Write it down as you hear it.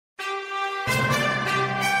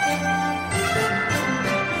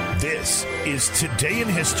This is Today in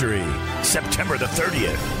History, September the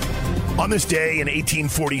 30th. On this day in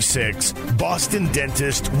 1846, Boston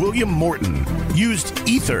dentist William Morton used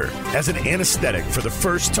ether as an anesthetic for the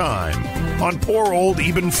first time on poor old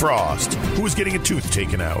Eben Frost, who was getting a tooth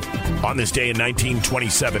taken out. On this day in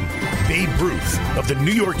 1927, Babe Ruth of the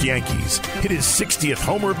New York Yankees hit his 60th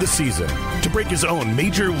homer of the season to break his own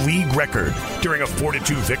major league record during a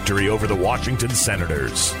 4-2 victory over the Washington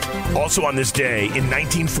Senators. Also on this day in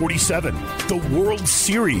 1947, the World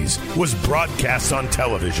Series was broadcast on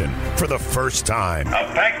television for the first time. A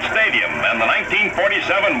packed stadium, and the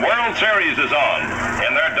 1947 World Series is on.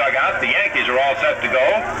 In their dugout, the Yankees are all set to go,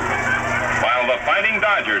 while the Fighting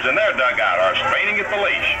Dodgers in their dugout are straining at the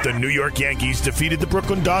leash. The New York Yankees defeated the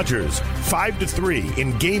Brooklyn Dodgers 5-3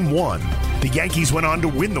 in Game 1. The Yankees went on to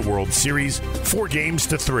win the World Series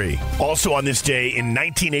 4-3. Also on this day in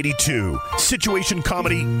 1982, situation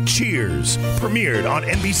comedy Cheers premiered on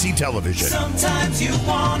NBC television. Sometimes you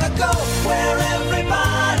wanna go where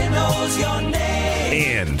everybody knows your name.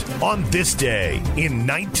 And on this day in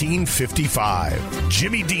 1955,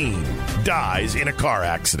 Jimmy Dean dies in a car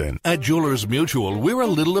accident. At Jewelers Mutual, we're a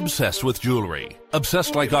little obsessed with jewelry.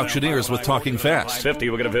 Obsessed like auctioneers with talking fast. 50,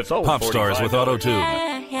 we'll get a fifth. Oh, pop stars with auto-tune.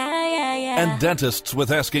 Yeah. And dentists with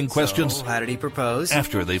asking questions. So, how did he propose?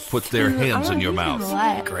 After they've put their hands in your mouth.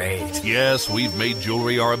 Great. Yes, we've made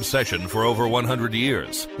jewelry our obsession for over 100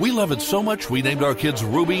 years. We love it so much we named our kids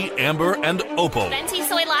Ruby, Amber, and Opal. Venti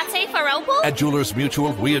soy latte for Opal? At Jewelers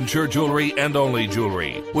Mutual, we insure jewelry and only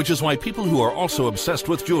jewelry, which is why people who are also obsessed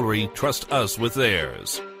with jewelry trust us with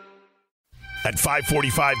theirs. At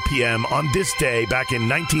 5:45 p.m. on this day back in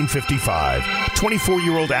 1955,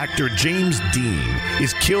 24-year-old actor James Dean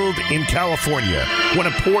is killed in California when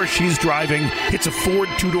a Porsche he's driving hits a Ford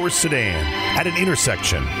two-door sedan at an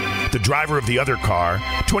intersection. The driver of the other car,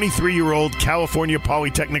 23-year-old California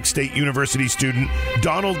Polytechnic State University student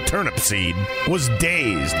Donald Turnipseed, was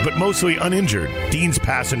dazed but mostly uninjured. Dean's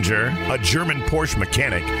passenger, a German Porsche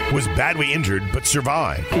mechanic, was badly injured but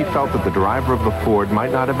survived. He felt that the driver of the Ford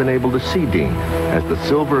might not have been able to see Dean, as the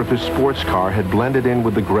silver of his sports car had blended in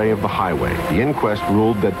with the gray of the highway. The inquest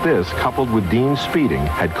ruled that this, coupled with Dean's speeding,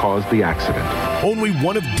 had caused the accident. Only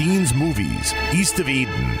one of Dean's movies, East of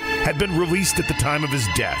Eden, had been released at the time of his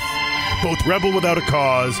death. Both Rebel Without a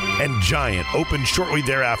Cause and Giant opened shortly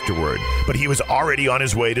thereafterward, but he was already on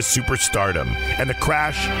his way to superstardom, and the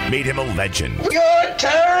crash made him a legend. You're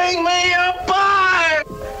tearing me apart!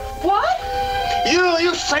 What?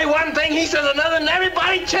 You say one thing, he says another, and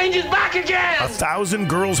everybody changes back again! 1,000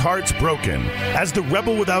 girls' hearts broken as the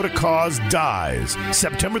Rebel Without a Cause dies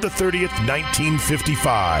September the 30th,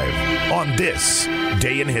 1955, on this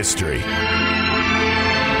day in history.